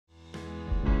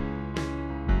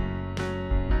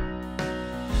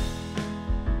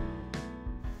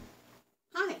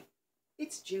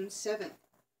It's June 7th.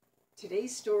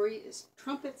 Today's story is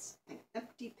Trumpets and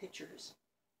Empty Pitchers.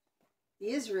 The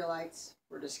Israelites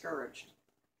were discouraged.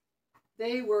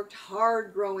 They worked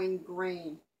hard growing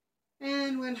grain,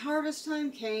 and when harvest time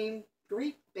came,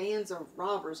 great bands of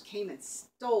robbers came and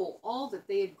stole all that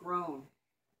they had grown.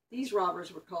 These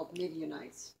robbers were called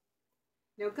Midianites.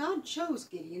 Now God chose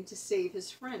Gideon to save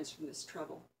his friends from this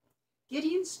trouble.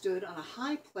 Gideon stood on a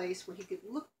high place where he could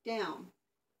look down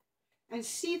and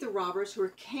see the robbers who were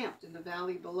camped in the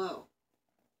valley below.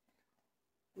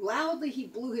 Loudly he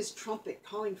blew his trumpet,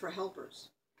 calling for helpers.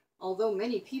 Although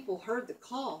many people heard the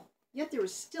call, yet there were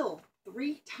still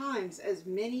 3 times as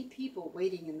many people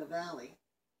waiting in the valley.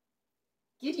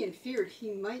 Gideon feared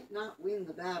he might not win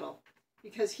the battle,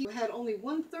 because he had only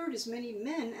 1/3 as many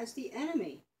men as the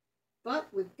enemy.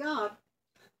 But with God,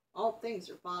 all things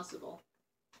are possible.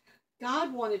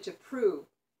 God wanted to prove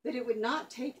that it would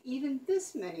not take even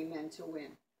this many men to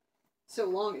win, so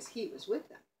long as he was with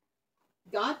them.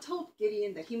 God told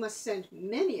Gideon that he must send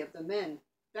many of the men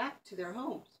back to their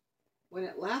homes. When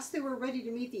at last they were ready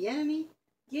to meet the enemy,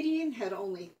 Gideon had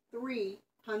only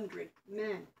 300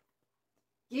 men.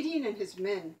 Gideon and his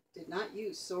men did not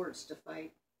use swords to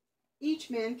fight.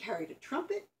 Each man carried a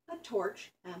trumpet, a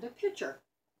torch, and a pitcher.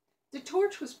 The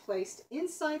torch was placed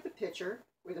inside the pitcher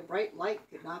where the bright light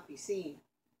could not be seen.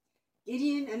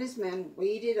 Gideon and his men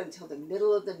waited until the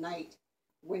middle of the night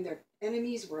when their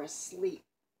enemies were asleep.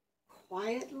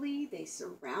 Quietly, they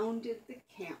surrounded the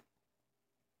camp.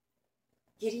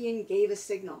 Gideon gave a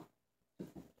signal.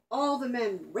 All the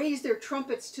men raised their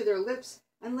trumpets to their lips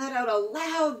and let out a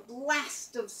loud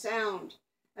blast of sound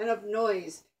and of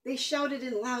noise. They shouted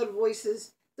in loud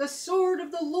voices, "The sword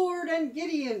of the Lord and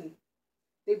Gideon!"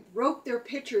 They broke their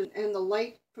pitchers, and the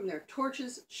light from their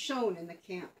torches shone in the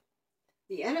camp.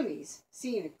 The enemies,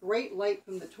 seeing a great light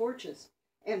from the torches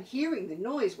and hearing the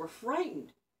noise, were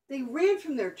frightened. They ran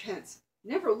from their tents,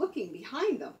 never looking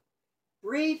behind them.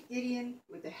 Brave Gideon,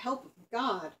 with the help of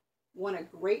God, won a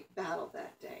great battle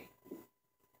that day.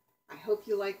 I hope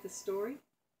you like the story.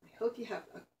 I hope you have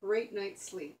a great night's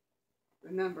sleep.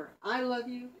 Remember, I love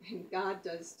you and God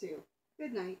does too.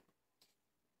 Good night.